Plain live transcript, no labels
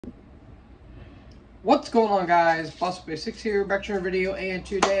What's going on, guys? Boss6 here, back to your video, and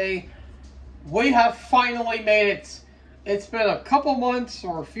today we have finally made it. It's been a couple months,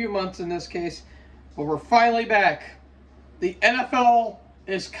 or a few months in this case, but we're finally back. The NFL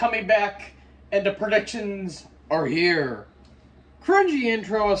is coming back, and the predictions are here. Cringy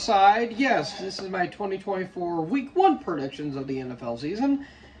intro aside, yes, this is my 2024 Week 1 predictions of the NFL season.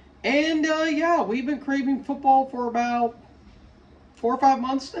 And, yeah, we've been craving football for about 4 or 5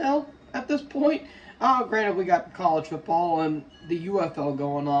 months now at this point. Granted, we got college football and the UFL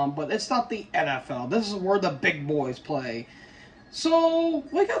going on, but it's not the NFL. This is where the big boys play. So,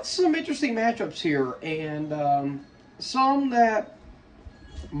 we got some interesting matchups here, and some that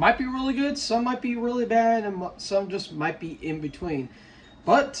might be really good, some might be really bad, and some just might be in between.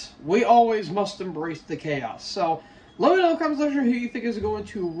 But we always must embrace the chaos. So, let me know in the comment section who you think is going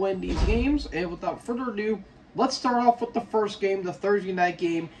to win these games, and without further ado, let's start off with the first game, the Thursday night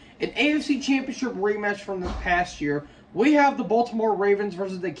game, an AFC Championship rematch from this past year. We have the Baltimore Ravens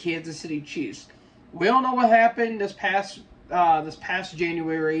versus the Kansas City Chiefs. We all know what happened this past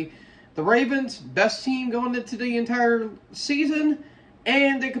January. The Ravens, best team going into the entire season,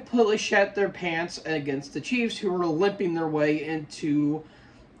 and they completely shat their pants against the Chiefs, who were limping their way into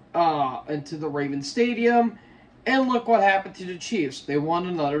the Ravens Stadium. And look what happened to the Chiefs. They won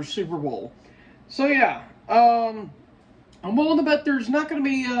another Super Bowl. So yeah, I'm willing to bet there's not going to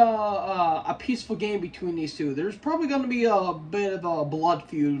be a peaceful game between these two. There's probably going to be a bit of a blood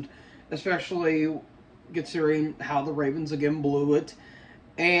feud, especially considering how the Ravens again blew it.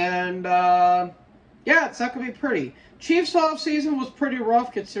 And, yeah, it's not going to be pretty. Chiefs offseason was pretty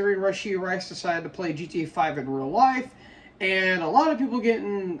rough considering Rashee Rice decided to play GTA 5 in real life. And a lot of people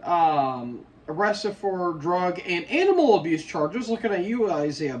getting arrested for drug and animal abuse charges. Looking at you,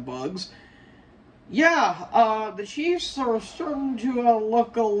 Isaiah Bugs. Yeah, the Chiefs are starting to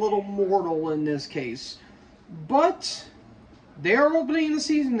look a little mortal in this case. But they are opening the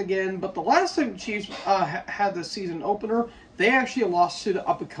season again. But the last time the Chiefs had the season opener, they actually lost to the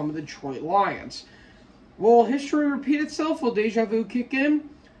up-and-coming Detroit Lions. Will history repeat itself? Will deja vu kick in?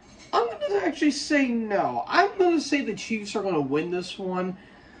 I'm going to actually say no. I'm going to say the Chiefs are going to win this one.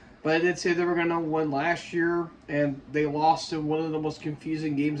 But I did say they were going to win last year, and they lost in one of the most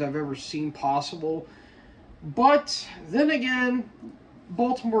confusing games I've ever seen possible. But then again,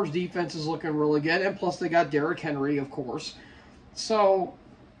 Baltimore's defense is looking really good, and plus they got Derrick Henry, of course. So,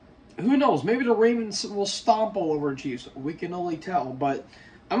 who knows? Maybe the Ravens will stomp all over the Chiefs. We can only tell. But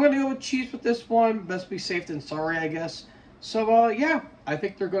I'm going to go with Chiefs with this one. Best be safe than sorry, I guess. So, yeah, I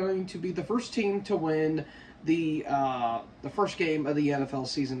think they're going to be the first team to win the first game of the NFL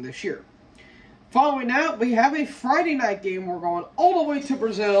season this year. Following that, we have a Friday night game. We're going all the way to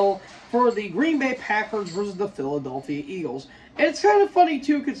Brazil for the Green Bay Packers versus the Philadelphia Eagles. And it's kind of funny,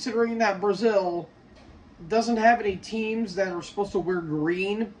 too, considering that Brazil doesn't have any teams that are supposed to wear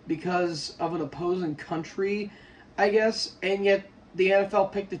green because of an opposing country, I guess. And yet, the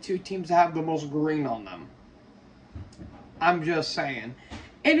NFL picked the two teams that have the most green on them. I'm just saying.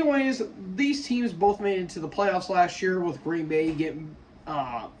 Anyways, these teams both made it to the playoffs last year, with Green Bay getting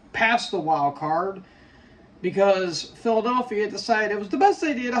past the wild card because Philadelphia decided it was the best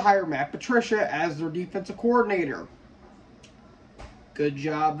idea to hire Matt Patricia as their defensive coordinator. Good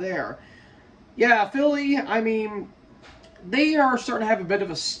job there. Yeah, Philly, I mean, they are starting to have a bit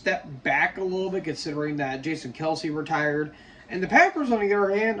of a step back a little bit considering that Jason Kelce retired. And the Packers, on the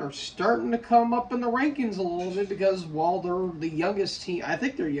other hand, are starting to come up in the rankings a little bit because, well, they're the youngest team. I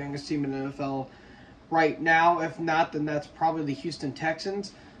think they're the youngest team in the NFL right now. If not, then that's probably the Houston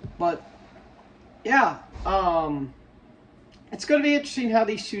Texans. But, yeah, it's going to be interesting how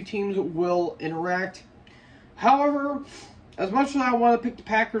these two teams will interact. However, as much as I want to pick the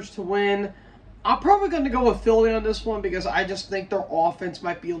Packers to win, I'm probably going to go with Philly on this one because I just think their offense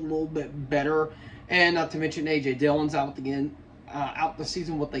might be a little bit better. And not to mention A.J. Dillon's out again, out the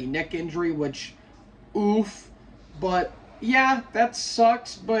season with a neck injury, which, oof. But, yeah, that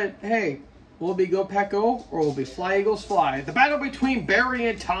sucks. But, hey, will it be Go Pack Go or will it be Fly Eagles Fly? The battle between Barry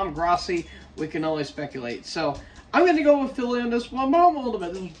and Tom Grossi, we can only speculate. So, I'm going to go with Philly on this one, but I'm a little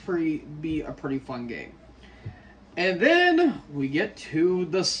bit. This will be a pretty fun game. And then we get to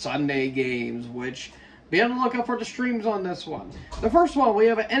the Sunday games, which be on the lookout for the streams on this one. The first one, we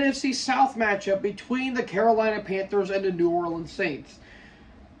have an NFC South matchup between the Carolina Panthers and the New Orleans Saints.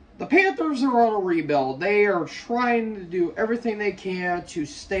 The Panthers are on a rebuild. They are trying to do everything they can to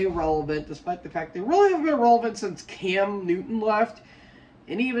stay relevant, despite the fact they really haven't been relevant since Cam Newton left.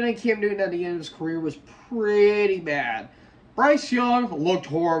 And even in Cam Newton at the end of his career was pretty bad. Bryce Young looked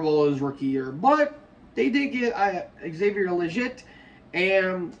horrible his rookie year, but they did get Xavier Legette,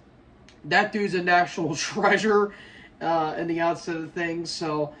 and That dude's a national treasure in the outset of things.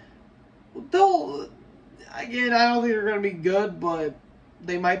 So they'll, again, I don't think they're going to be good, but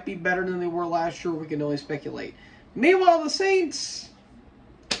they might be better than they were last year. We can only speculate. Meanwhile, the Saints,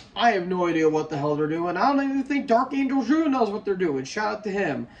 I have no idea what the hell they're doing. I don't even think Dark Angel Drew knows what they're doing. Shout out to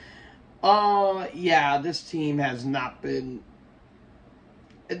him. Yeah, this team has not been...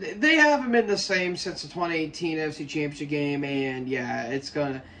 They haven't been the same since the 2018 NFC Championship game, and yeah, it's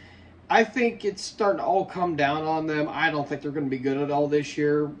gonna... I think it's starting to all come down on them. I don't think they're going to be good at all this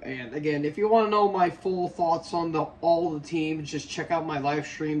year. And again, if you want to know my full thoughts on all the teams, just check out my live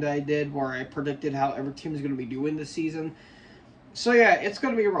stream that I did where I predicted how every team is going to be doing this season. So yeah, it's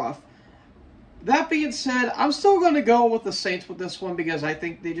going to be rough. That being said, I'm still going to go with the Saints with this one because I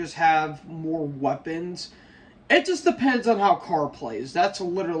think they just have more weapons. It just depends on how Carr plays. That's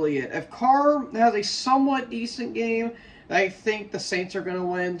literally it. If Carr has a somewhat decent game, I think the Saints are going to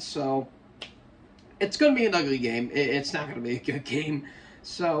win. So it's going to be an ugly game. It's not going to be a good game.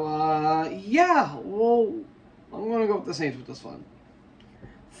 So, yeah, well, I'm going to go with the Saints with this one.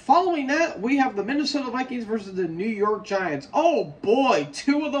 Following that, we have the Minnesota Vikings versus the New York Giants. Oh, boy,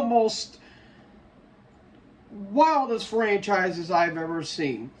 two of the most wildest franchises I've ever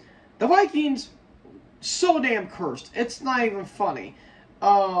seen. The Vikings, so damn cursed. It's not even funny.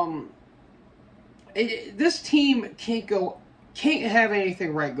 This team can't have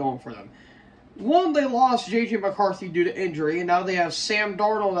anything right going for them. One, they lost J.J. McCarthy due to injury, and now they have Sam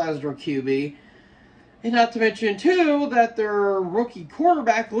Darnold as their QB. And not to mention, too, that their rookie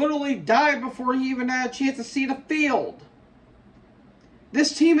quarterback literally died before he even had a chance to see the field.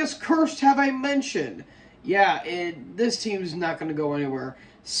 This team is cursed, have I mentioned? Yeah, this team is not going to go anywhere.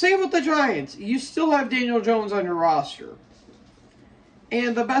 Same with the Giants. You still have Daniel Jones on your roster.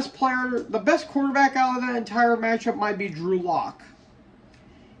 And the best quarterback out of that entire matchup might be Drew Lock.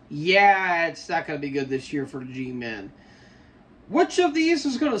 Yeah, it's not going to be good this year for the G-Men. Which of these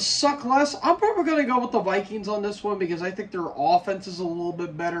is going to suck less? I'm probably going to go with the Vikings on this one because I think their offense is a little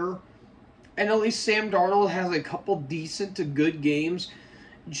bit better. And at least Sam Darnold has a couple decent to good games.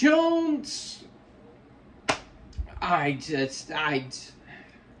 Jones, I'm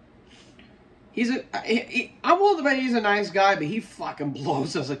willing to bet he's a nice guy, but he fucking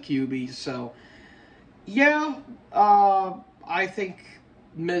blows as a QB. So, yeah, I think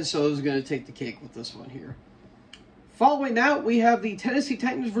Minnesota's going to take the cake with this one here. Following that, we have the Tennessee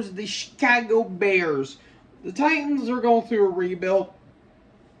Titans versus the Chicago Bears. The Titans are going through a rebuild.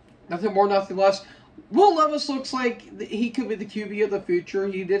 Nothing more, nothing less. Will Levis looks like he could be the QB of the future.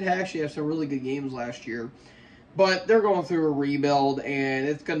 He did actually have some really good games last year. But they're going through a rebuild, and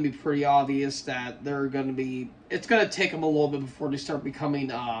it's going to be pretty obvious that it's going to take them a little bit before they start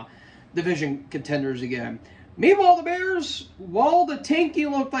becoming division contenders again. Meanwhile, the Bears, while the tanking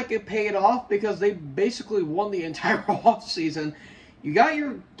looked like it paid off because they basically won the entire offseason, you got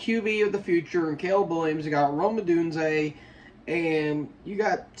your QB of the future in Caleb Williams, you got Rome Odunze, and you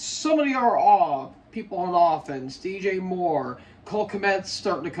got so many other people on offense, DJ Moore, Cole Kmet's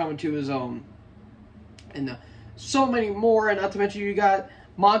starting to come into his own. And so many more, and not to mention you got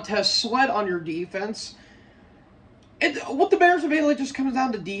Montez Sweat on your defense. What the Bears have mainly just comes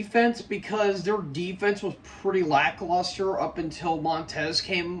down to defense because their defense was pretty lackluster up until Montez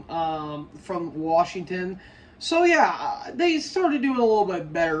came from Washington. So yeah, they started doing a little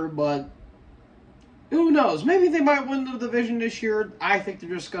bit better, but who knows? Maybe they might win the division this year. I think they're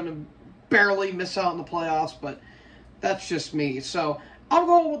just going to barely miss out in the playoffs, but that's just me. So I'm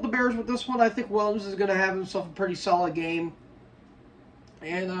going with the Bears with this one. I think Williams is going to have himself a pretty solid game.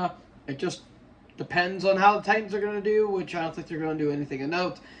 And it just depends on how the Titans are going to do, which I don't think they're going to do anything of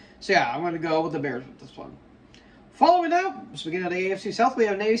note. So yeah, I'm going to go with the Bears with this one. Following up, so we get at the AFC South, we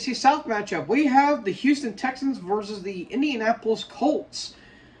have an AFC South matchup. We have the Houston Texans versus the Indianapolis Colts.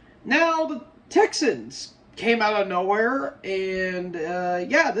 Now, the Texans came out of nowhere, and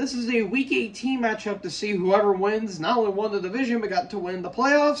yeah, this is a Week 18 matchup to see whoever wins not only won the division, but got to win the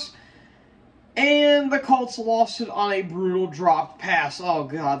playoffs. And the Colts lost it on a brutal dropped pass. Oh,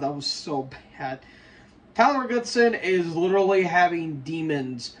 God, that was so bad. Tyler Goodson is literally having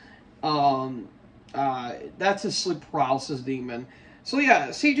demons. That's a sleep paralysis demon. So,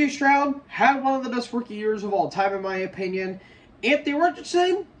 yeah, C.J. Stroud had one of the best rookie years of all time, in my opinion. Anthony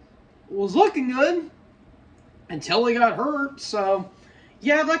Richardson was looking good until he got hurt. So,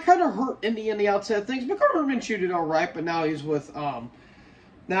 yeah, that kind of hurt in the outset of things. McCarter been shooting all right, but now he's with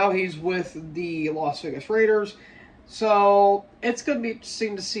the Las Vegas Raiders. So it's going to be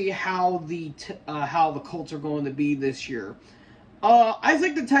interesting to see how the Colts are going to be this year. I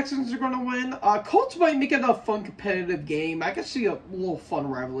think the Texans are going to win. Colts might make it a fun competitive game. I could see a little fun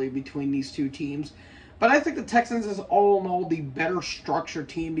rivalry between these two teams. But I think the Texans is all in all the better structured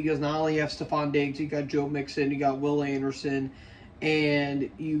team because not only you have Stephon Diggs, you got Joe Mixon, you got Will Anderson, and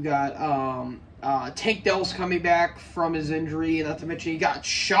you got Tank Dell's coming back from his injury. And not to mention he got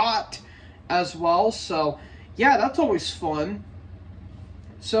shot as well. So, yeah, that's always fun.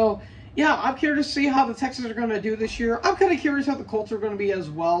 So, yeah, I'm curious to see how the Texans are going to do this year. I'm kind of curious how the Colts are going to be as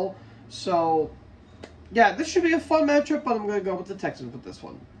well. So, yeah, this should be a fun matchup, but I'm going to go with the Texans with this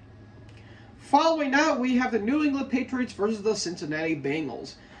one. Following that, we have the New England Patriots versus the Cincinnati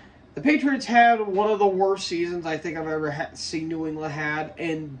Bengals. The Patriots had one of the worst seasons I think I've ever seen New England had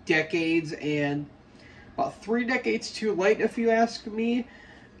in decades, and about 3 decades too late, if you ask me.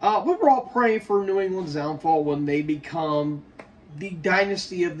 We were all praying for New England's downfall when they become the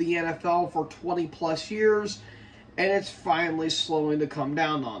dynasty of the NFL for 20-plus years, and it's finally slowing to come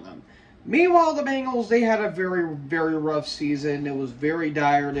down on them. Meanwhile, the Bengals, they had a very, very rough season. It was very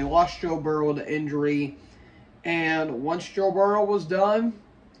dire. They lost Joe Burrow to injury. And once Joe Burrow was done,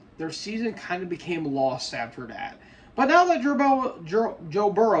 their season kind of became lost after that. But now that Joe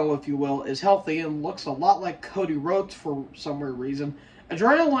Burrow, if you will, is healthy and looks a lot like Cody Rhodes for some weird reason,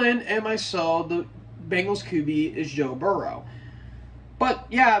 adrenaline and my soul, the Bengals QB is Joe Burrow. But,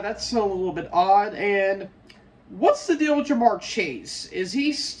 yeah, that's a little bit odd. And what's the deal with Ja'Marr Chase? Is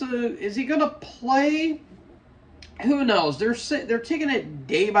he going to play? Who knows? They're taking it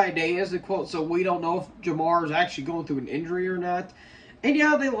day by day, as they quote, so we don't know if Ja'Marr is actually going through an injury or not. And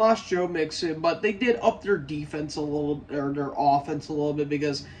yeah, they lost Joe Mixon, but they did up their defense a little, or their offense a little bit,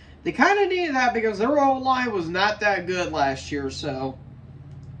 because they kind of needed that because their O-line was not that good last year. So,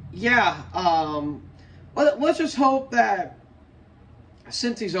 yeah, let's just hope that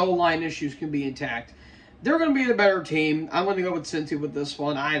Cincy's O-line issues can be intact. They're going to be the better team. I'm going to go with Cincy with this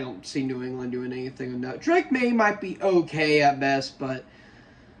one. I don't see New England doing anything enough. Drake May might be okay at best, but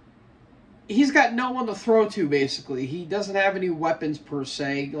he's got no one to throw to, basically. He doesn't have any weapons, per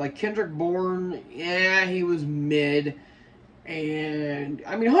se. Like, Kendrick Bourne, yeah, he was mid. And,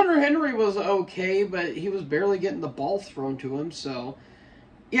 I mean, Hunter Henry was okay, but he was barely getting the ball thrown to him. So,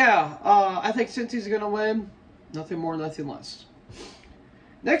 yeah, I think Cincy's going to win. Nothing more, nothing less.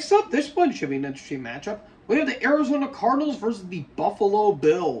 Next up, this one should be an interesting matchup. We have the Arizona Cardinals versus the Buffalo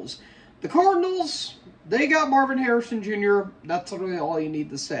Bills. The Cardinals, they got Marvin Harrison Jr. That's really all you need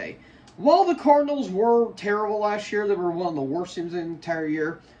to say. While the Cardinals were terrible last year, they were one of the worst teams in the entire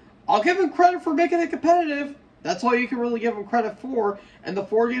year. I'll give them credit for making it competitive. That's all you can really give them credit for. And the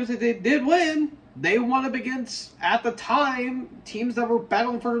 4 games that they did win, they won up against, at the time, teams that were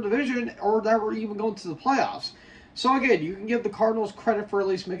battling for the division or that were even going to the playoffs. So again, you can give the Cardinals credit for at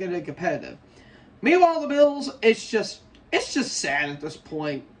least making it competitive. Meanwhile, the Bills, it's just sad at this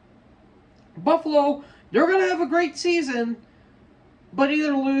point. Buffalo, they're going to have a great season, but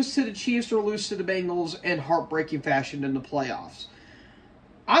either lose to the Chiefs or lose to the Bengals in heartbreaking fashion in the playoffs.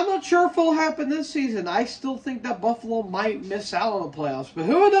 I'm not sure if it'll happen this season. I still think that Buffalo might miss out on the playoffs, but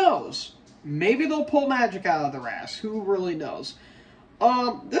who knows? Maybe they'll pull magic out of their ass. Who really knows?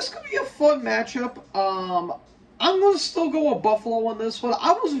 This could be a fun matchup. I'm going to still go with Buffalo on this one.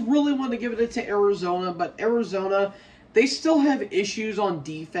 I was really wanting to give it to Arizona, but Arizona, they still have issues on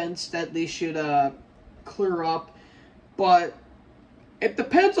defense that they should clear up. But it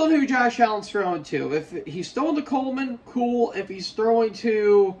depends on who Josh Allen's throwing to. If he's throwing to Coleman, cool. If he's throwing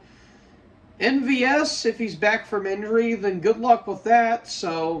to MVS, if he's back from injury, then good luck with that.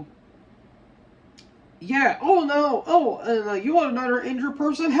 So, yeah. Oh, no. Oh, and you want another injured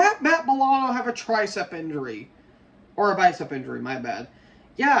person? Have Matt Milano have a tricep injury. Or a bicep injury, my bad.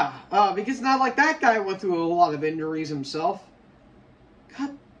 Yeah, because it's not like that guy went through a lot of injuries himself.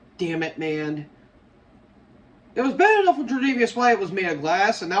 God damn it, man. It was bad enough when Tre'Davious White was made of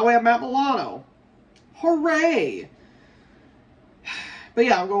glass, and now we have Matt Milano. Hooray! But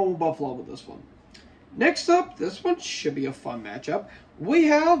yeah, I'm going with Buffalo with this one. Next up, this one should be a fun matchup. We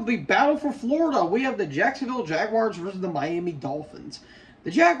have the battle for Florida. We have the Jacksonville Jaguars versus the Miami Dolphins. The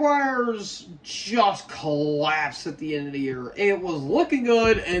Jaguars just collapsed at the end of the year. It was looking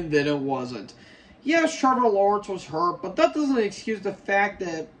good, and then it wasn't. Yes, Trevor Lawrence was hurt, but that doesn't excuse the fact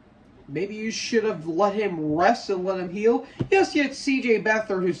that maybe you should have let him rest and let him heal. Yes, you had C.J.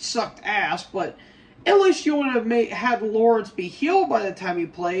 Beathard who sucked ass, but at least you would have had Lawrence be healed by the time he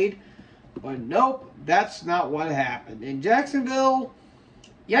played. But nope, that's not what happened. In Jacksonville,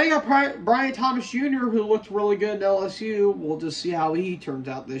 yeah, you got Brian Thomas Jr., who looked really good at LSU. We'll just see how he turns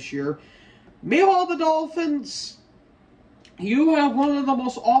out this year. Meanwhile, the Dolphins, you have one of the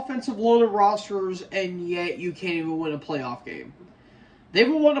most offensive loaded rosters, and yet you can't even win a playoff game. They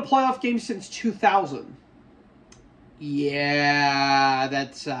haven't won a playoff game since 2000. Yeah,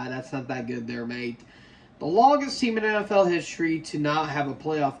 that's not that good there, mate. The longest team in NFL history to not have a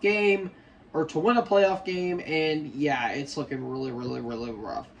playoff game, or to win a playoff game, and yeah, it's looking really, really, really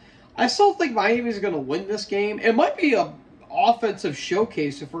rough. I still think Miami's going to win this game. It might be an offensive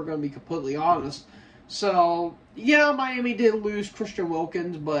showcase if we're going to be completely honest. So, yeah, Miami did lose Christian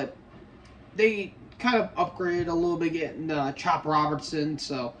Wilkins, but they kind of upgraded a little bit getting Chop Robertson,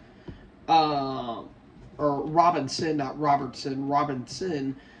 so... or Robinson, not Robertson,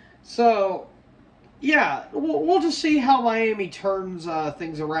 Robinson. So, yeah, we'll just see how Miami turns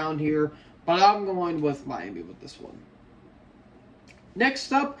things around here, but I'm going with Miami with this one.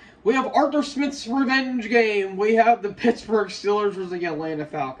 Next up, we have Arthur Smith's revenge game. We have the Pittsburgh Steelers versus the Atlanta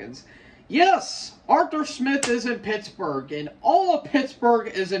Falcons. Yes, Arthur Smith is in Pittsburgh, and all of Pittsburgh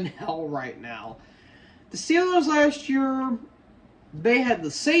is in hell right now. The Steelers last year, they had the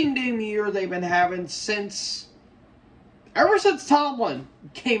same damn year they've been having ever since Tomlin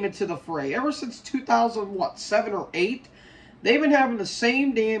came into the fray. Ever since 2007 or 8, they've been having the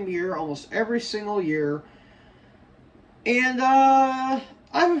same damn year almost every single year. And I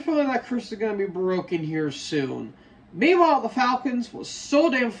have a feeling that curse is going to be broken here soon. Meanwhile, the Falcons was so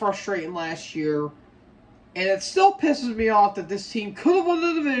damn frustrating last year, and it still pisses me off that this team could have won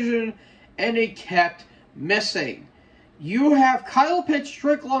the division, and they kept missing. You have Kyle Pitts,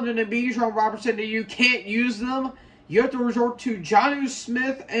 Strickland, and Bijan Robertson, and you can't use them. You have to resort to Jonnu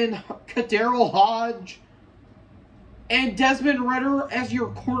Smith and Kaderil Hodge and Desmond Ridder as your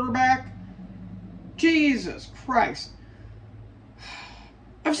quarterback. Jesus Christ.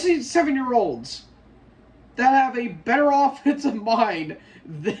 I've seen 7-year-olds that have a better offensive mind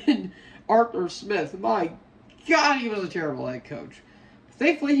than Arthur Smith. My God, he was a terrible head coach.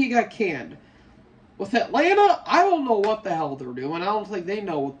 Thankfully, he got canned. With Atlanta, I don't know what the hell they're doing. I don't think they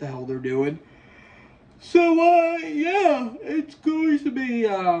know what the hell they're doing. So, yeah, it's going to be,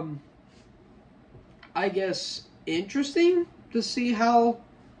 I guess, interesting to see how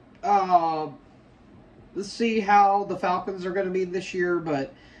the Falcons are going to be this year,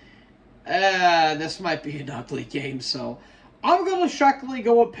 but this might be an ugly game. So, I'm going to shockingly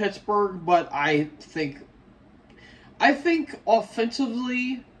go with Pittsburgh, but I think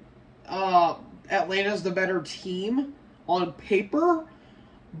offensively, Atlanta's the better team on paper,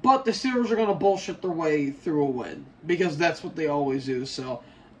 but the Steelers are going to bullshit their way through a win because that's what they always do. So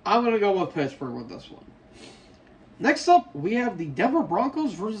I'm going to go with Pittsburgh with this one. Next up, we have the Denver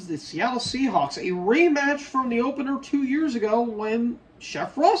Broncos versus the Seattle Seahawks, a rematch from the opener 2 years ago when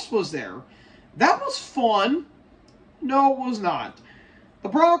Chef Russ was there. That was fun. No, it was not. The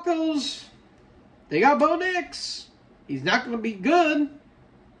Broncos, they got Bo Nix. He's not going to be good.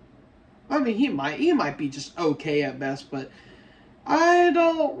 I mean, he might be just okay at best, but I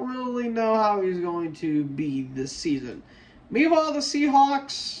don't really know how he's going to be this season. Meanwhile, the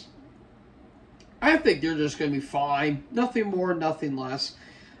Seahawks, I think they're just going to be fine. Nothing more, nothing less.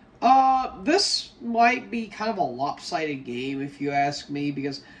 This might be kind of a lopsided game, if you ask me,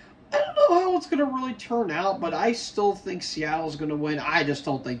 because I don't know how it's going to really turn out, but I still think Seattle's going to win. I just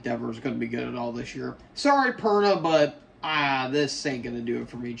don't think Denver's going to be good at all this year. Sorry, Perna, but this ain't going to do it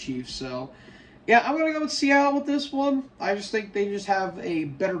for me, Chiefs. So, yeah, I'm going to go with Seattle with this one. I just think they just have a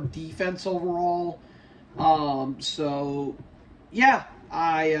better defense overall. So, yeah,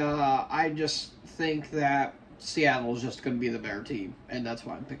 I just think that Seattle is just going to be the better team, and that's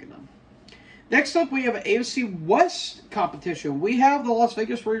why I'm picking them. Next up, we have an AFC West competition. We have the Las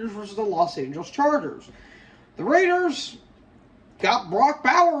Vegas Raiders versus the Los Angeles Chargers. The Raiders got Brock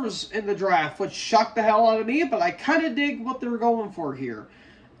Bowers in the draft, which shocked the hell out of me, but I kind of dig what they're going for here.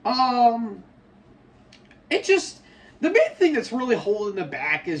 The main thing that's really holding them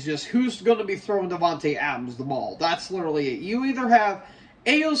back is just who's going to be throwing Devontae Adams the ball. That's literally it. You either have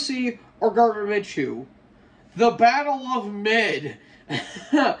AOC or Gardner Minshew. The battle of mid.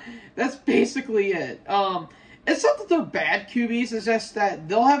 That's basically it. It's not that they're bad QBs. It's just that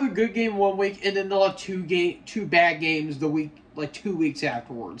they'll have a good game one week and then they'll have two bad games 2 weeks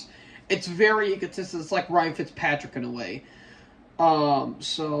afterwards. It's very inconsistent. It's like Ryan Fitzpatrick in a way.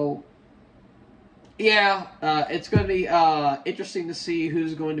 So yeah, it's going to be interesting to see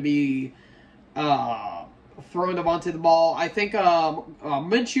who's going to be throwing Devontae the ball. I think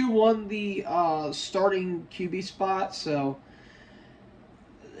Minshew won the starting QB spot, so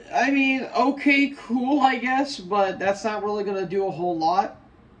I mean, okay, cool, I guess, but that's not really going to do a whole lot.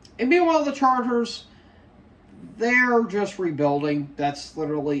 And meanwhile, the Chargers, they're just rebuilding. That's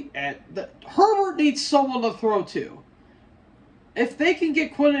literally it. Herbert needs someone to throw to. If they can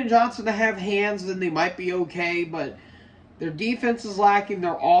get Quentin Johnson to have hands, then they might be okay, but Their defense is lacking.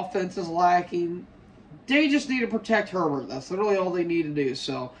 Their offense is lacking. They just need to protect Herbert. That's literally all they need to do.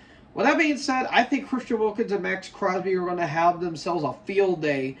 So, with that being said, I think Christian Wilkins and Max Crosby are going to have themselves a field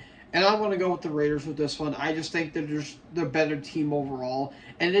day. And I'm going to go with the Raiders with this one. I just think they're just the better team overall.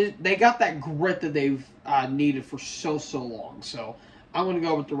 And they got that grit that they've needed for so long. So, I'm going to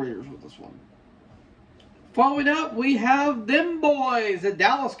go with the Raiders with this one. Following up, we have them boys, the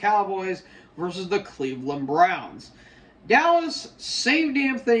Dallas Cowboys versus the Cleveland Browns. Dallas, same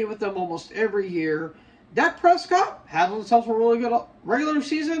damn thing with them almost every year. Dak Prescott has himself a really good regular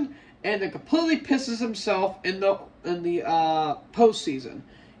season, and then completely pisses himself in the postseason.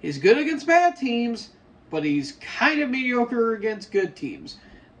 He's good against bad teams, but he's kind of mediocre against good teams.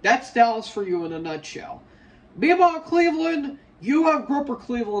 That's Dallas for you in a nutshell. Meanwhile, Cleveland, you have Groper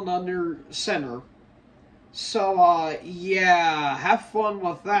Cleveland under center. So, yeah, have fun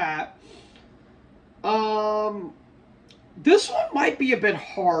with that. This one might be a bit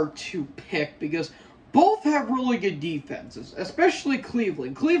hard to pick because both have really good defenses, especially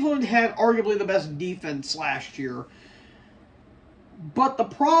Cleveland. Cleveland had arguably the best defense last year. But the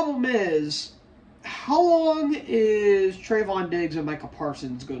problem is, how long is Trayvon Diggs and Micah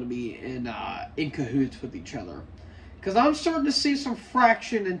Parsons going to be in cahoots with each other? Because I'm starting to see some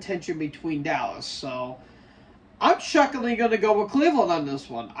fraction and tension between Dallas, so I'm shockingly going to go with Cleveland on this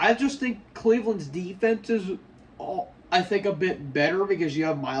one. I just think Cleveland's defense is, I think, a bit better because you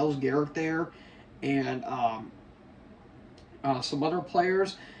have Myles Garrett there and some other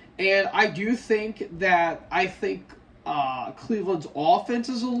players. And I do think that Cleveland's offense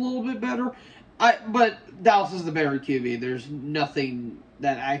is a little bit better. But Dallas is the better QB. There's nothing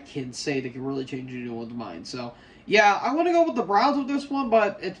that I can say that can really change anyone's mind. So, yeah, I want to go with the Browns with this one,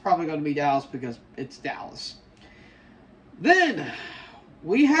 but it's probably going to be Dallas because it's Dallas. Then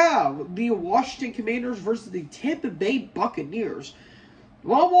we have the Washington Commanders versus the Tampa Bay Buccaneers.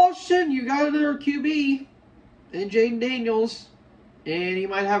 Well, Washington, you got another QB in Jaden Daniels, and he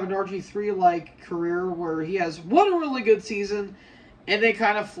might have an RG3-like career where he has one really good season, and they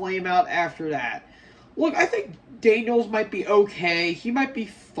kind of flame out after that. Look, I think Daniels might be okay. He might be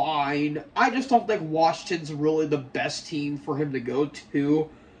fine. I just don't think Washington's really the best team for him to go to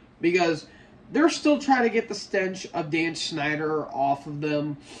because they're still trying to get the stench of Dan Snyder off of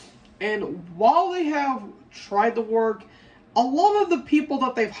them. And while they have tried to work, a lot of the people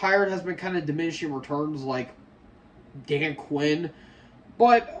that they've hired has been kind of diminishing returns, like Dan Quinn.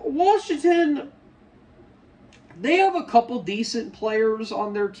 But Washington, they have a couple decent players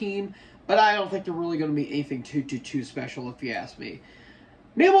on their team, but I don't think they're really going to be anything too special, if you ask me.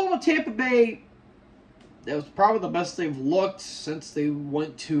 Meanwhile, with Tampa Bay, that was probably the best they've looked since they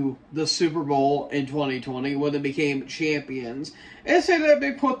went to the Super Bowl in 2020 when they became champions. And I say that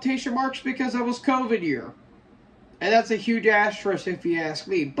big quotation marks because that was COVID year. And that's a huge asterisk if you ask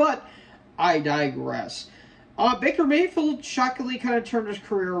me. But I digress. Baker Mayfield shockingly kind of turned his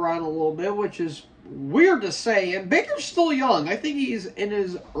career around a little bit, which is weird to say. And Baker's still young. I think he's in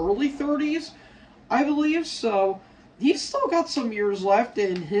his early 30s, I believe. So he's still got some years left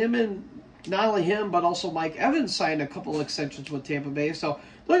in him, and not only him, but also Mike Evans signed a couple of extensions with Tampa Bay. So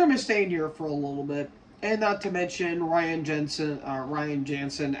they're going to be staying here for a little bit. And not to mention Ryan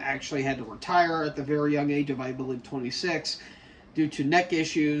Jensen actually had to retire at the very young age of, I believe, 26 due to neck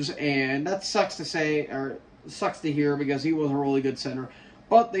issues. And that sucks to say, or sucks to hear because he was a really good center.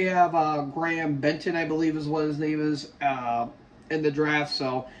 But they have Graham Benton, I believe is what his name is, in the draft.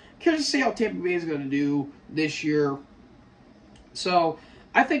 So curious to see how Tampa Bay is going to do this year. So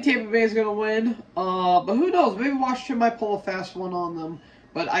I think Tampa Bay is going to win. But who knows? Maybe Washington might pull a fast one on them.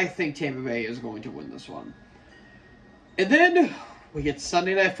 But I think Tampa Bay is going to win this one. And then we get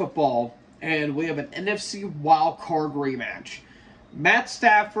Sunday Night Football. And we have an NFC wild card rematch. Matt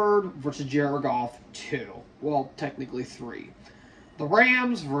Stafford versus Jared Goff 2. Well, technically 3. The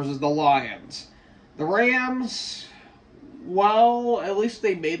Rams versus the Lions. The Rams, well, at least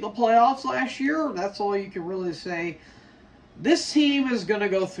they made the playoffs last year. That's all you can really say. This team is going to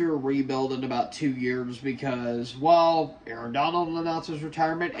go through a rebuild in about 2 years because, well, Aaron Donald announced his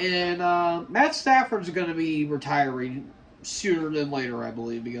retirement, and Matt Stafford's going to be retiring sooner than later, I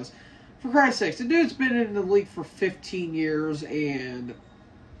believe, because, for Christ's sakes, the dude's been in the league for 15 years, and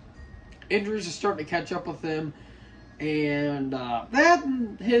injuries are starting to catch up with him, and that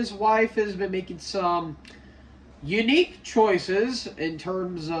and his wife has been making some unique choices in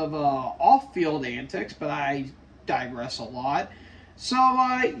terms of off-field antics, but I digress a lot. So,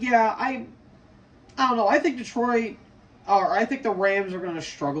 yeah, I don't know. I think I think the Rams are going to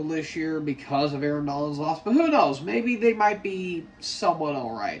struggle this year because of Aaron Donald's loss, but who knows? Maybe they might be somewhat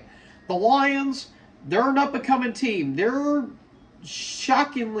alright. The Lions, They're an up-and-coming team. They're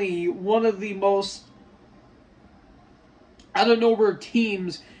shockingly one of the most out-of-nowhere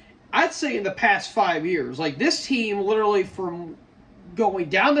teams, I'd say, in the past 5 years. Like, this team, literally from going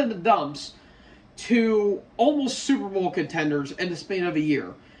down in the dumps to almost Super Bowl contenders in the span of a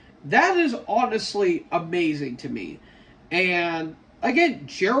year. That is honestly amazing to me. And again,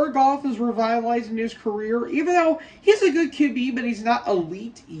 Jared Goff is revitalizing his career, even though he's a good QB, but he's not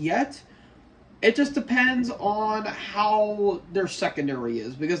elite yet. It just depends on how their secondary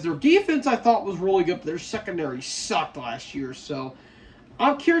is, because their defense I thought was really good, but their secondary sucked last year. So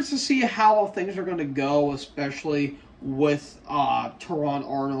I'm curious to see how things are going to go, especially with Teron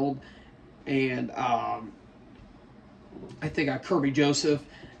Arnold and I think Kirby Joseph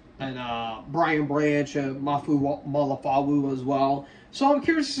and Brian Branch and Mafu Malafawu as well. So I'm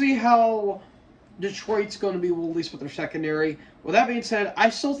curious to see how Detroit's going to be, well, at least with their secondary. With that being said, I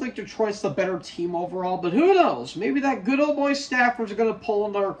still think Detroit's the better team overall, but who knows? Maybe that good old boy Stafford's going to pull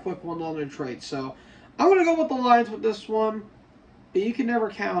another quick one on Detroit. So I'm going to go with the Lions with this one, but you can never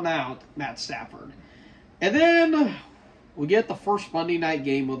count out Matt Stafford. And then we get the first Monday night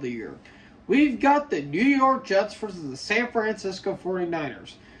game of the year. We've got the New York Jets versus the San Francisco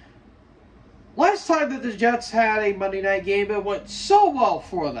 49ers. Last time that the Jets had a Monday night game, it went so well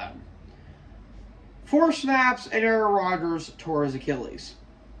for them. 4 snaps and Aaron Rodgers tore his Achilles.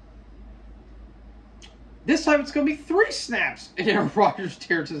 This time it's going to be 3 snaps and Aaron Rodgers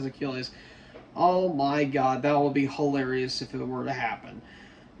tears his Achilles. Oh my God, that would be hilarious if it were to happen.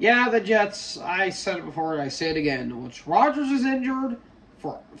 Yeah, the Jets, I said it before and I say it again. Once Rodgers is injured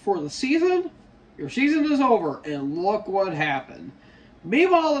for the season, your season is over. And look what happened.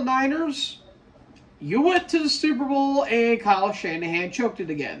 Meanwhile, the Niners, you went to the Super Bowl and Kyle Shanahan choked it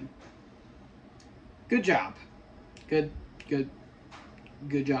again. Good job. Good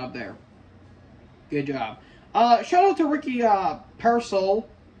job there. Good job. Shout out to Ricky Parasol.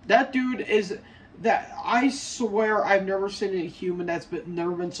 That dude is... That I swear I've never seen a human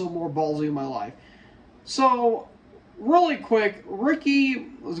never been so more ballsy in my life. So, really quick, Ricky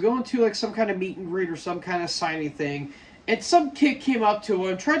was going to like some kind of meet and greet or some kind of signing thing, and some kid came up to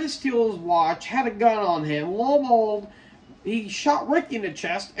him, tried to steal his watch, had a gun on him. Lo and behold, he shot Ricky in the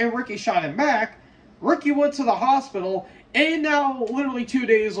chest, and Ricky shot him back. Ricky went to the hospital, and now, literally 2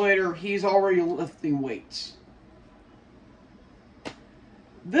 days later, he's already lifting weights.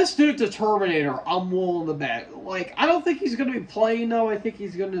 This dude's a Terminator, I'm willing to bet. Like, I don't think he's going to be playing, though. I think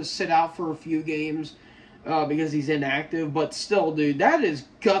he's going to sit out for a few games because he's inactive. But still, dude, that is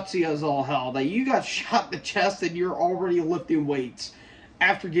gutsy as all hell. That you got shot in the chest and you're already lifting weights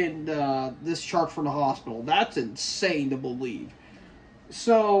after getting discharged from the hospital. That's insane to believe.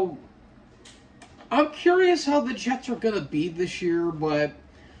 So, I'm curious how the Jets are going to be this year, but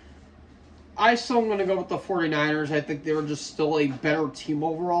I still am going to go with the 49ers. I think they're just still a better team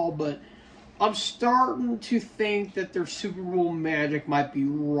overall, but I'm starting to think that their Super Bowl magic might be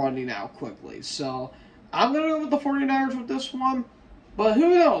running out quickly. So I'm going to go with the 49ers with this one, but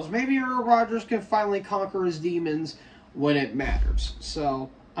who knows? Maybe Aaron Rodgers can finally conquer his demons when it matters. So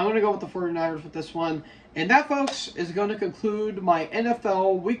I'm going to go with the 49ers with this one. And that, folks, is going to conclude my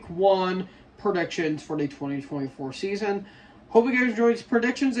NFL Week 1 predictions for the 2024 season. Hope you guys enjoyed these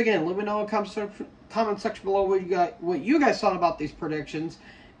predictions. Again, let me know in the comment section below what you guys thought about these predictions.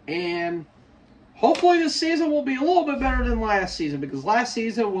 And hopefully this season will be a little bit better than last season, because last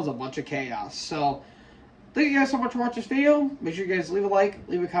season was a bunch of chaos. So, thank you guys so much for watching this video. Make sure you guys leave a like,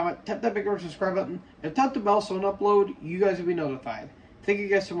 leave a comment, tap that big red subscribe button, and tap the bell so when I upload, you guys will be notified. Thank you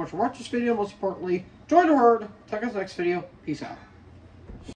guys so much for watching this video. Most importantly, join the herd. Talk to us next video. Peace out.